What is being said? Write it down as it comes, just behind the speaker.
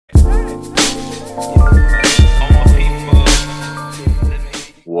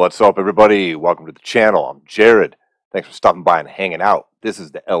What's up, everybody? Welcome to the channel. I'm Jared. Thanks for stopping by and hanging out. This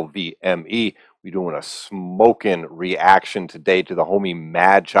is the LVME. We're doing a smoking reaction today to the homie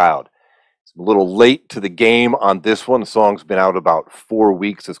Madchild. It's a little late to the game on this one. The song's been out about 4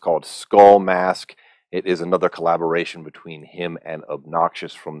 weeks. It's called Skull Mask. It is another collaboration between him and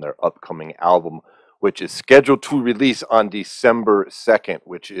Obnoxious from their upcoming album, which is scheduled to release on December 2nd,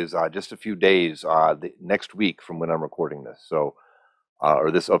 which is just a few days next week from when I'm recording this. So,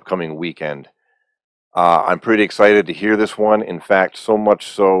 or this upcoming weekend. I'm pretty excited to hear this one. In fact, so much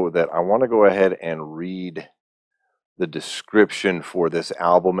so that I want to go ahead and read the description for this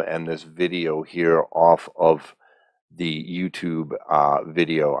album and this video here off of the YouTube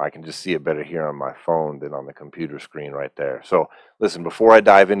video. I can just see it better here on my phone than on the computer screen right there. So listen, before I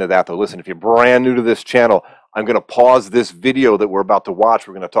dive into that though, listen, if you're brand new to this channel, I'm going to pause this video that we're about to watch.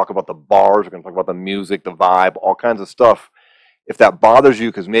 We're going to talk about the bars, we're going to talk about the music, the vibe, all kinds of stuff. If that bothers you,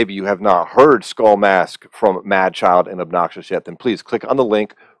 because maybe you have not heard Skull Mask from Madchild and Obnoxious yet, then please click on the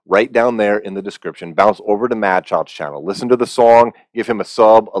link right down there in the description. Bounce over to Madchild's channel. Listen to the song. Give him a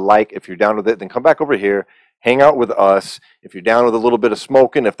sub, a like. If you're down with it, then come back over here. Hang out with us. If you're down with a little bit of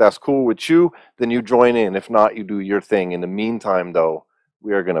smoking, if that's cool with you, then you join in. If not, you do your thing. In the meantime, though,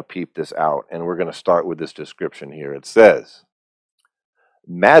 we are going to peep this out, and we're going to start with this description here. It says,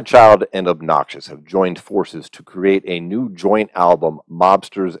 Madchild and Obnoxious have joined forces to create a new joint album,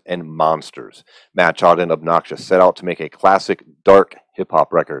 Mobsters and Monsters. Madchild and Obnoxious set out to make a classic, dark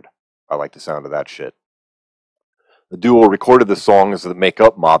hip-hop record. I like the sound of that shit. The duo recorded the songs that make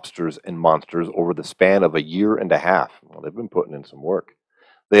up Mobsters and Monsters over the span of a year and a half. Well, they've been putting in some work.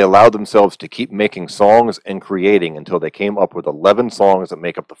 They allowed themselves to keep making songs and creating until they came up with 11 songs that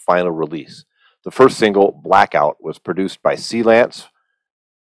make up the final release. The first single, Blackout, was produced by C-Lance,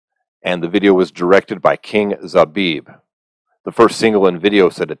 and the video was directed by King Zabib. The first single and video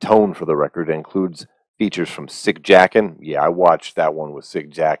set a tone for the record and includes features from Sick Jackin'. Yeah, I watched that one with Sick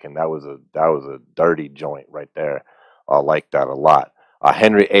Jackin'. That was a dirty joint right there. I like that a lot.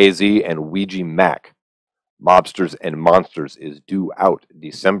 Henry AZ and Ouija Mac. Mobsters and Monsters is due out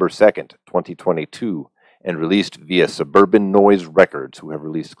December 2nd, 2022, and released via Suburban Noise Records, who have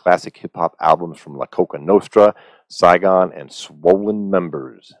released classic hip-hop albums from La Coca Nostra, Saigon, and Swollen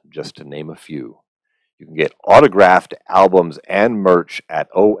Members, just to name a few. You can get autographed albums and merch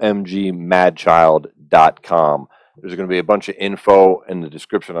at omgmadchild.com. There's going to be a bunch of info in the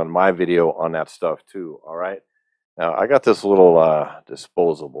description on my video on that stuff too, all right? Now, I got this little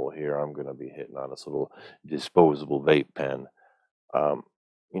disposable here. I'm going to be hitting on this little disposable vape pen.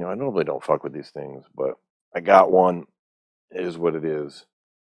 You know, I normally don't fuck with these things, but I got one. It is what it is.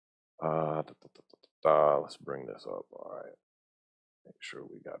 Let's bring this up. All right. Make sure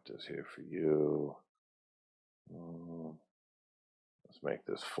we got this here for you. Let's make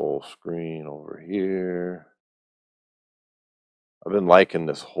this full screen over here. I've been liking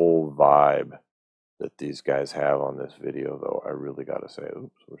this whole vibe that these guys have on this video, though. I really got to say.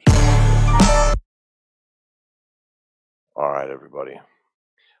 Oops. All right, everybody.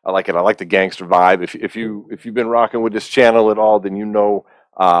 I like it. I like the gangster vibe. If you've been rocking with this channel at all, then you know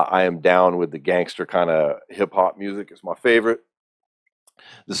I am down with the gangster kind of hip hop music. It's my favorite.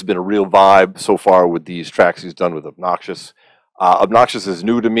 This has been a real vibe so far with these tracks he's done with Obnoxious. Obnoxious is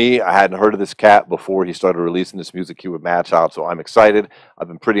new to me. I hadn't heard of this cat before he started releasing this music here with Madchild, so I'm excited. I've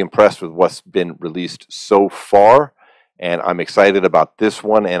been pretty impressed with what's been released so far, and I'm excited about this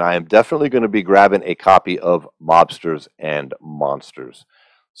one, and I am definitely going to be grabbing a copy of Mobsters and Monsters.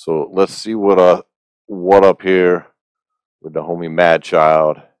 So let's see what up here with the homie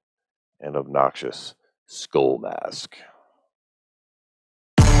Madchild and Obnoxious. Skull Mask.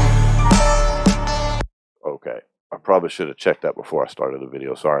 Okay, I probably should have checked that before I started the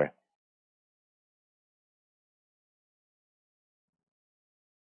video, sorry.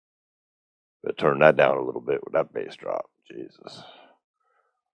 Better turn that down a little bit with that bass drop. Jesus.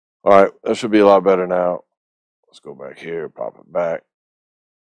 All right, that should be a lot better now. Let's go back here, pop it back.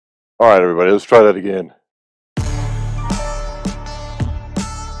 All right, everybody, let's try that again.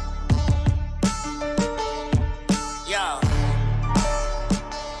 Yo.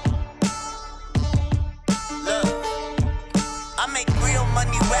 Look, I make real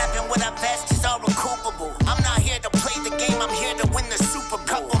money rapping when I vest is all recoupable. I'm not here to play the game, I'm here to win the Super Bowl.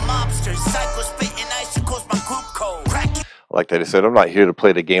 Couple mobsters, cycle spitting icicles, my group code. I like that he said, I'm not here to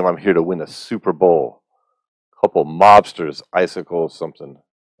play the game, I'm here to win the Super Bowl. Couple mobsters, icicles, something.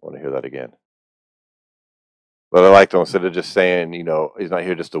 I want to hear that again. But I like to, instead of just saying, you know, he's not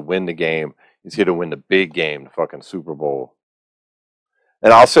here just to win the game, he's here to win the big game, the fucking Super Bowl.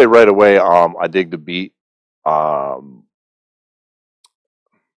 And I'll say right away, I dig the beat. Um,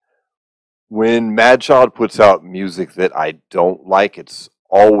 when Madchild puts out music that I don't like, it's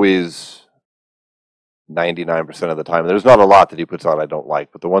always 99% of the time. There's not a lot that he puts out I don't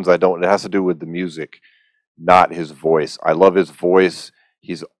like, but the ones I don't, it has to do with the music, not his voice. I love his voice.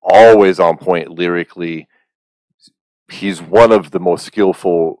 He's always on point lyrically. He's one of the most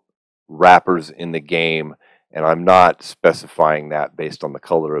skillful rappers in the game, and I'm not specifying that based on the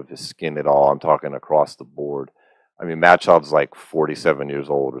color of his skin at all. I'm talking across the board. I mean, Madchild's like 47 years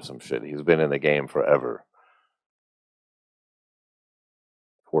old or some shit. He's been in the game forever.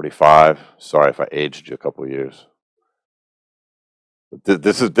 45. Sorry if I aged you a couple years. But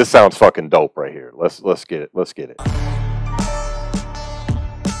this sounds fucking dope right here. Let's get it. Let's get it.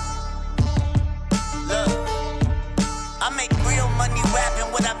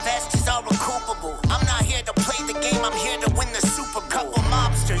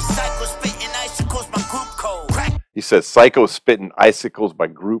 He says Psycho spitting icicles by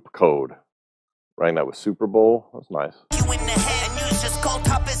group code. Writing that with Super Bowl. That's nice.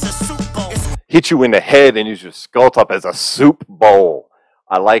 Hit you in the head and use your skull top as a soup bowl.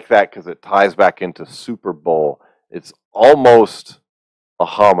 I like that because it ties back into Super Bowl. It's almost a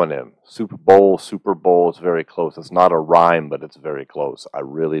homonym. Super Bowl is very close. It's not a rhyme, but it's very close. I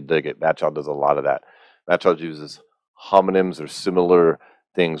really dig it. Madchild does a lot of that. Madchild uses homonyms or similar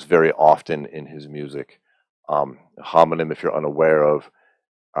things very often in his music. Homonym, if you're unaware of,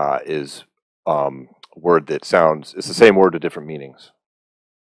 is a word that sounds, it's the same word to different meanings.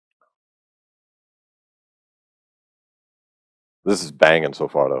 This is banging so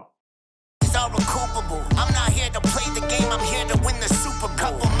far, though. I'm not here to play the game, I'm here to win the Super Bowl.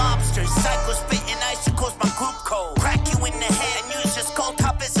 Couple mobsters, cycle spitting icicles, my group code. Crack you in the head and use your skull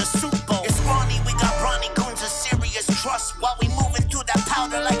top as a soup bowl. It's Ronnie, we got Ronnie goons of serious trust. While we moving through that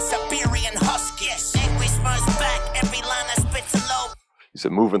powder like Siberian huskies. Angry Smurfs back, every line I spit's a low. He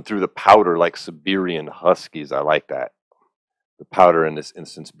said moving through the powder like Siberian huskies. I like that. The powder in this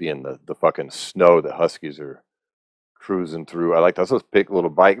instance being the fucking snow that huskies are cruising through. I like that. Let's pick a little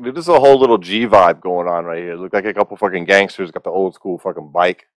bike. Dude, this is a whole little G vibe going on right here. Look like a couple fucking gangsters got the old school fucking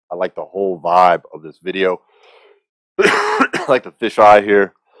bike. I like the whole vibe of this video. I like the fisheye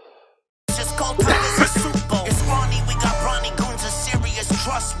here. It's Ronnie, we got Ronnie goons of serious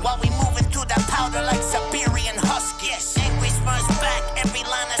trust while we moving through that powder like Siberian huskies. Angry Smurfs back, every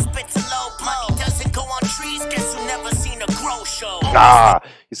line I spit's a low blow. Doesn't go on trees, guess who never seen a grow show.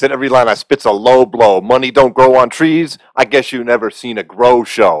 He said every line I spit's a low blow. Money don't grow on trees. I guess you never seen a grow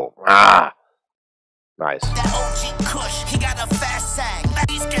show. Nice. That OG Kush, he got a fast sag.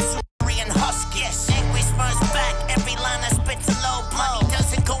 These guess who huskies. Angry Smurfs back, every line I spit's a low blow. Money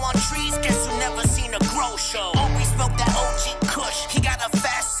doesn't go on trees, guess who never seen a grow show. Always smoke that OG Kush, he got a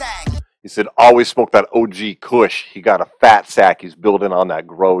fast sag. He said always smoke that OG Kush. He got a fat sack. He's building on that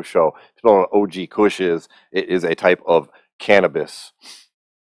grow show. If you don't know what OG Kush is, it is a type of cannabis.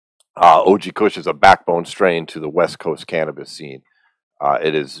 OG Kush is a backbone strain to the West Coast cannabis scene.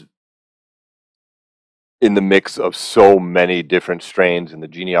 It is in the mix of so many different strains, in the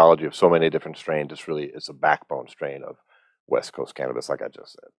genealogy of so many different strains. It's a backbone strain of West Coast cannabis, like I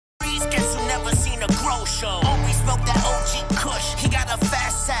just said. Guess who never seen a grow show. Always smoke that OG Kush. He got a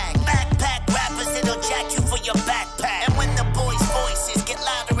fast sag. Backpack rappers, it'll jack you for your backpack. And when the boys' voices get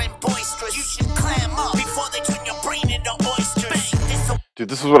louder and boisterous, you should clam up before they turn your brain into oysters. Dude,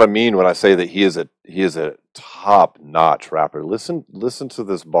 this is what I mean when I say that he is a top-notch rapper. Listen to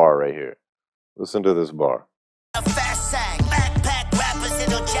this bar right here. Listen to this bar. A fast sag. Backpack rappers,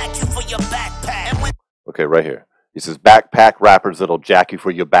 it'll jack you for your backpack. Okay, right here. He says backpack rappers that'll jack you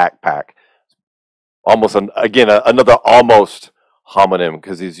for your backpack. Almost another almost homonym,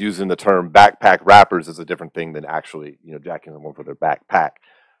 because he's using the term backpack rappers as a different thing than actually, jacking someone for their backpack.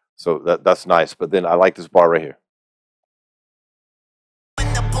 So that's nice. But then I like this bar right here.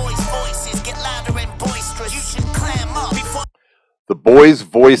 The boys'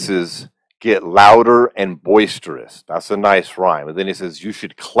 voices get louder and boisterous. That's a nice rhyme. And then he says, you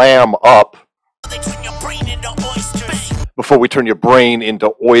should clam up before we turn your brain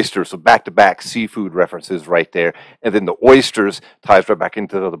into oysters. So back-to-back seafood references right there. And then the oysters ties right back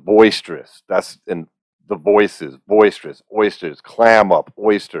into the boisterous. That's in the voices. Boisterous, oysters, clam up,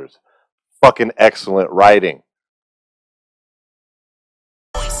 oysters. Fucking excellent writing.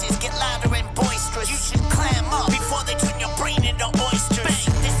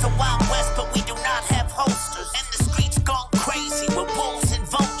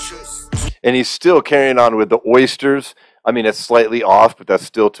 And he's still carrying on with the oysters. I mean, it's slightly off, but that's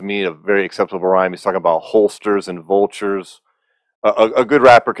still, to me, a very acceptable rhyme. He's talking about holsters and vultures. A good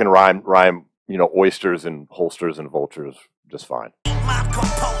rapper can rhyme, you know, oysters and holsters and vultures just fine. My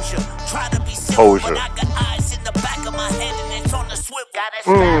composure, try to be civil, but I got eyes in the back of my head and it's on the swivel. Got a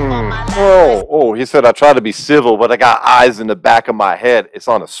strap on my lap. Oh, he said I try to be civil, but I got eyes in the back of my head. It's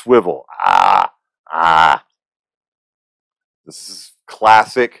on a swivel. This is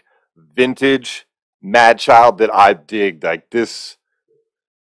classic, vintage Madchild that I dig. Like this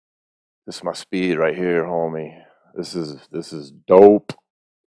is my speed right here, homie. This is dope.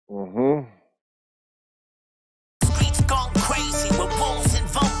 Streets gone crazy with wolves and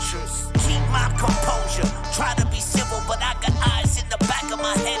vultures. Keep my composure. Try to be civil, but I got eyes in the back of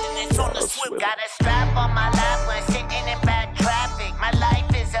my head and it's on the swivel. Got a strap on my lap when sitting in bad traffic. My life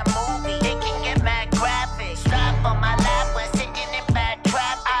is a movie. It can get mad graphic. Strap on my lap when sitting in bad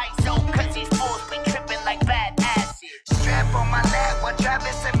traffic. Eyes open cause these fools be tripping like bad acid. Strap on my lap while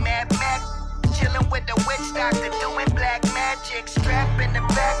driving some Mad Max. Chilling with the witch doctor doing black magic. Strap in the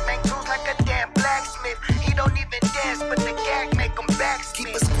back, make tools like a damn blacksmith. He don't even dance, but the gag make him backspin.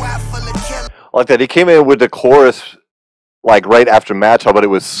 Keep a squad full of killers. Like that, he came in with the chorus like right after Madchild, but it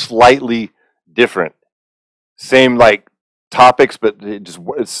was slightly different. Same like topics, but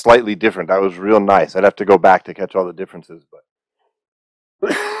it's slightly different. That was real nice. I'd have to go back to catch all the differences, but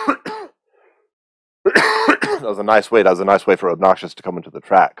that was a nice way. That was a nice way for Obnoxious to come into the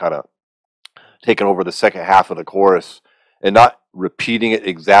track, kind of taking over the second half of the chorus and not repeating it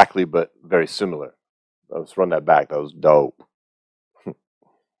exactly, but very similar. Let's run that back. That was dope.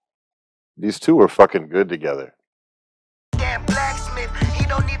 These two were fucking good together. Damn blacksmith, he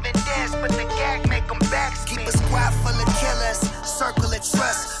don't even dance, but the gag make him backspin. Keep a squad full of killers, circle of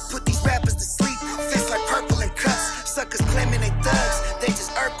trust. Put these rappers to sleep, fists like purple and cuts. Suckers claiming they thugs, they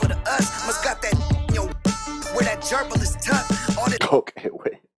just urkel to us. Must got that, yo, where that gerbil is tucked. All this Okay,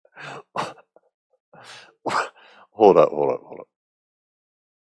 wait. Hold up.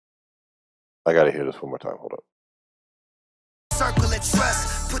 I gotta hear this one more time. Hold up. circle of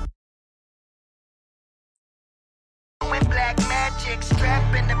trust. Put black magic,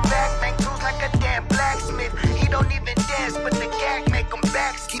 strap in the back, make tools like a damn blacksmith. He don't even dance, but the gag make him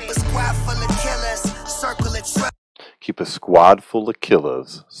backspin. Keep a squad full of killers, circle of trust. Keep a squad full of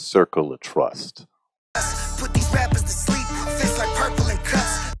killers, circle of trust. Put these rappers to sleep, fists like purple and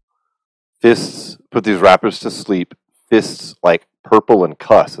cuss. Fists, put these rappers to sleep, fists like purple and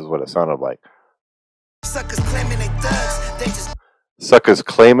cuss is what it sounded like. Suckers claiming they thugs, they just Suckers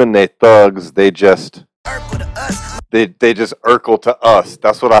claiming they thugs, they just urkel to us. They just urkel to us.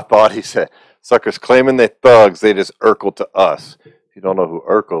 That's what I thought he said. Suckers claiming they thugs, they just urkel to us. If you don't know who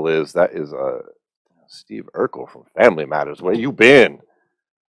Urkel is, that is Steve Urkel from Family Matters. Where you been?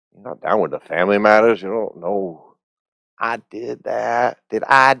 You're not down with the Family Matters? You don't know. I did that. Did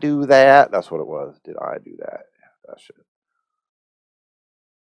I do that? That's what it was. Did I do that? That shit.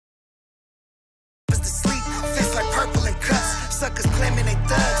 To sleep, fists like purple and cuss. Suckers claiming they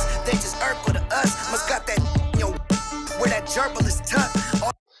thugs, they just urkel to us. Must got that, yo, where that gerbil is tucked.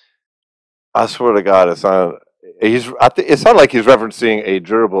 I swear to God, it sounded. It sounded like he's referencing a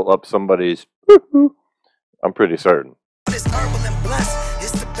gerbil up somebody's. I'm pretty certain. This herbal and blunts,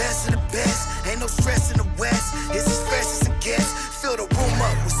 it's the best of the best. Ain't no stress in the west, it's as fresh as it gets. Fill the room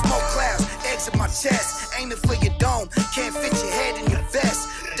up with smoke clouds, eggs in my chest. Aiming for your dome, can't fit your head in your vest.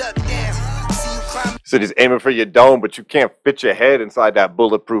 Duck down, see you climb. He said he's aiming for your dome, but you can't fit your head inside that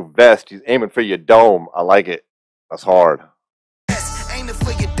bulletproof vest. He's aiming for your dome. I like it. That's hard. Aiming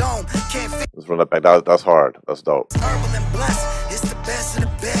for your dome, can't fit. Let's run that back. That's hard. That's dope. Herbal and blunts, it's the best of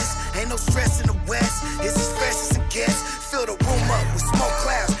the best. Ain't no stress in the west, it's as fresh as it gets. Fill the room up with smoke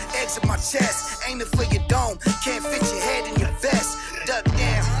clouds, eggs in my chest. Aiming for your dome, can't fit your head in your vest. Duck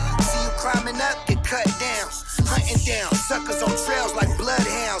down, see you climbing up, get cut down. Hunting down, suckers on trails like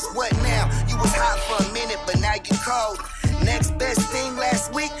bloodhounds. What now? You was hot for a minute, but now you cold. Next best thing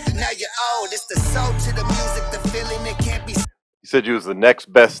last week, now you're old. It's the soul to the music, the feeling that can't be. You said you was the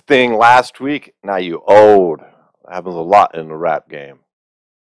next best thing last week. Now you old. That happens a lot in the rap game.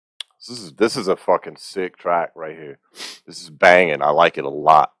 This is a fucking sick track right here. This is banging. I like it a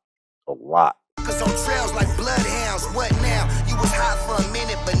lot. A lot. Suckers on trails like bloodhounds. What now? You was hot for a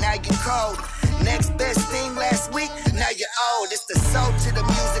minute, but now you cold. Next best thing last week, now you're old. It's the soul to the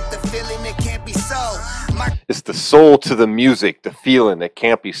music, the feeling that can't be sold. It's the soul to the music, the feeling that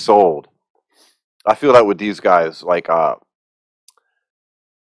can't be sold. I feel that with these guys, like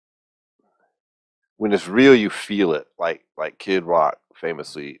when it's real, you feel it. Like Kid Rock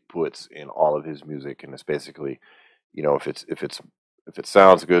famously puts in all of his music, and it's basically, you know, if it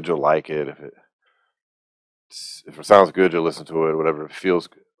sounds good, you'll like it. If it sounds good, you'll listen to it. Whatever, it feels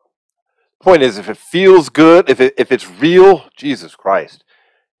good. Point is, if it feels good, if it's real, Jesus Christ,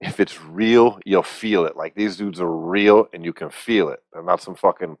 if it's real, you'll feel it. Like, these dudes are real, and you can feel it. They're not some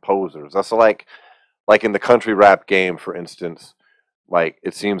fucking posers. That's like in the country rap game, for instance. Like,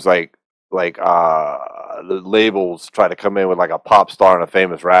 it seems like the labels try to come in with like a pop star and a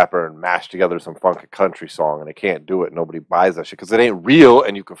famous rapper and mash together some funky country song, and they can't do it. Nobody buys that shit because it ain't real,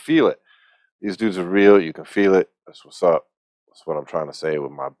 and you can feel it. These dudes are real. You can feel it. That's what's up. That's what I'm trying to say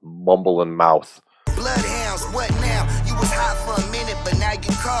with my mumbling mouth. Bloodhounds, what now? You was hot for a minute, but now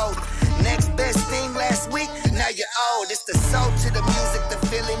you cold. Next best thing last week, now you're old. It's the soul to the music, the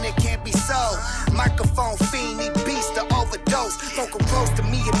feeling that can't be sold. Microphone fiend, need beats to overdose. Don't come close to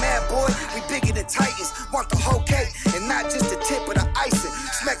me and Mad Boy, we bigger than Titans. Want the whole cake, and not just the tip of the icing.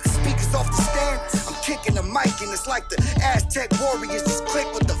 Smack the speakers off the stand, I'm kicking the mic, and it's like the Aztec warriors just click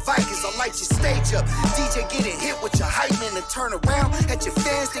with the Vikings. I light your stage up, DJ getting hit with your hype man, and turn around at your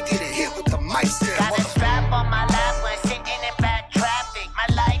fans to getting hit with the mic stand. Got a strap on my lap when sitting in bad traffic.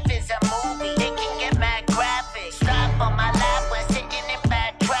 My life is a movie, they can get mad graphic. Strap on my lap when sitting in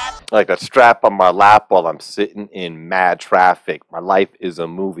bad traffic. Like a strap on my lap while I'm sitting in mad traffic. My life is a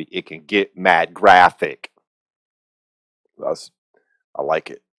movie. It can get mad graphic. I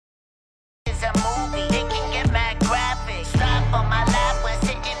like it. It's a movie, they can get mad graphic. Strap on my lap when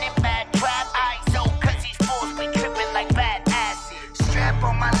sitting in bad traffic. I so cause these fools be tripping like bad acid. Strap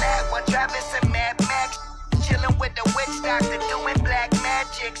on my lap while Travis and Mad Max chilling with the witch doctor doing black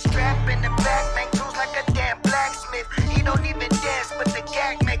magic. Strap in the back, make tools like a damn blacksmith. He don't even dance, but the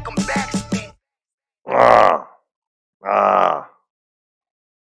gag make him backspin.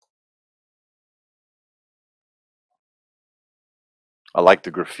 I like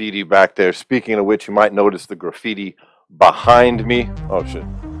the graffiti back there. Speaking of which, you might notice the graffiti behind me. Oh shit.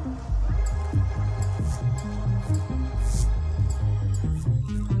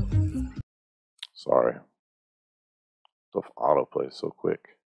 Sorry. Stuff autoplays so quick.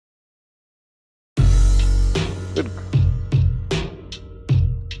 Good.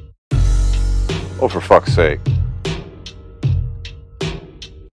 Oh, for fuck's sake.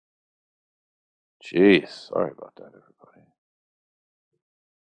 Jeez. Sorry about that, everybody.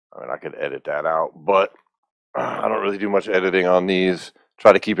 I mean, I could edit that out, but I don't really do much editing on these.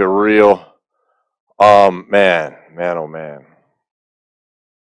 Try to keep it real. Man, oh man.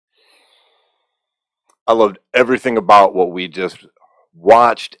 I loved everything about what we just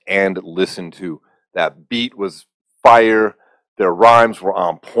watched and listened to. That beat was fire. Their rhymes were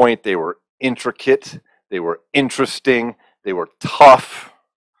on point. They were intricate. They were interesting. They were tough.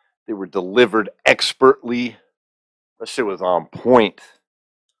 They were delivered expertly. That shit was on point.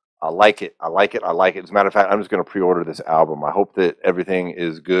 I like it. I like it. I like it. As a matter of fact, I'm just going to pre-order this album. I hope that everything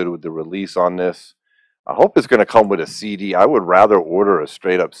is good with the release on this. I hope it's going to come with a CD. I would rather order a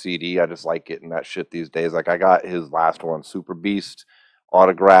straight-up CD. I just like getting that shit these days. Like, I got his last one, Super Beast,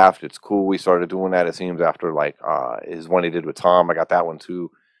 autographed. It's cool. We started doing that, it seems, after, like, his one he did with Tom. I got that one,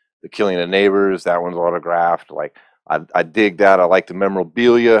 too. The Killing of Neighbors, that one's autographed. Like, I dig that. I like the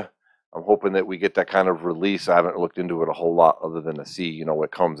memorabilia. I'm hoping that we get that kind of release. I haven't looked into it a whole lot other than to see, you know, what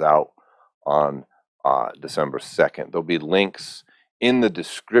comes out on December 2nd. There'll be links in the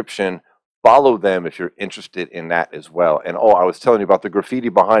description. Follow them if you're interested in that as well. And oh, I was telling you about the graffiti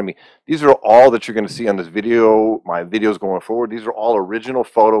behind me. These are all that you're going to see on this video, my videos going forward. These are all original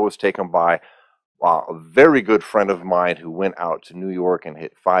photos taken by a very good friend of mine who went out to New York and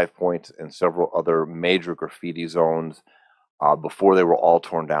hit 5 Points and several other major graffiti zones before they were all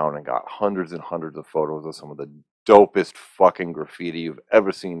torn down, and got hundreds and hundreds of photos of some of the dopest fucking graffiti you've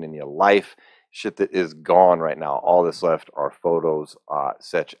ever seen in your life. Shit that is gone right now. All that's left are photos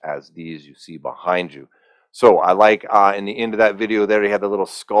such as these you see behind you. So I like in the end of that video there, he had the little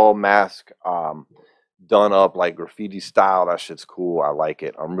skull mask done up like graffiti style. That shit's cool. I like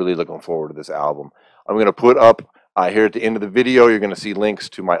it. I'm really looking forward to this album. I'm going to put up here at the end of the video, you're going to see links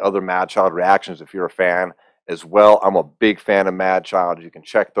to my other Madchild reactions if you're a fan as well. I'm a big fan of Madchild. You can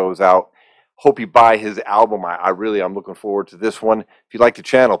check those out. Hope you buy his album. I'm looking forward to this one. If you like the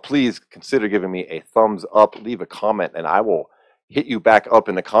channel, please consider giving me a thumbs up. Leave a comment, and I will hit you back up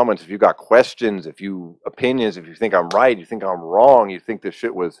in the comments if you got questions, opinions, if you think I'm right, you think I'm wrong, you think this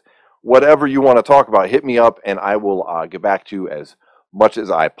shit was whatever you want to talk about. Hit me up, and I will get back to you as much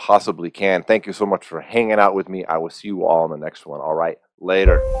as I possibly can. Thank you so much for hanging out with me. I will see you all in the next one. All right,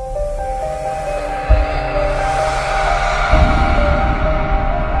 later.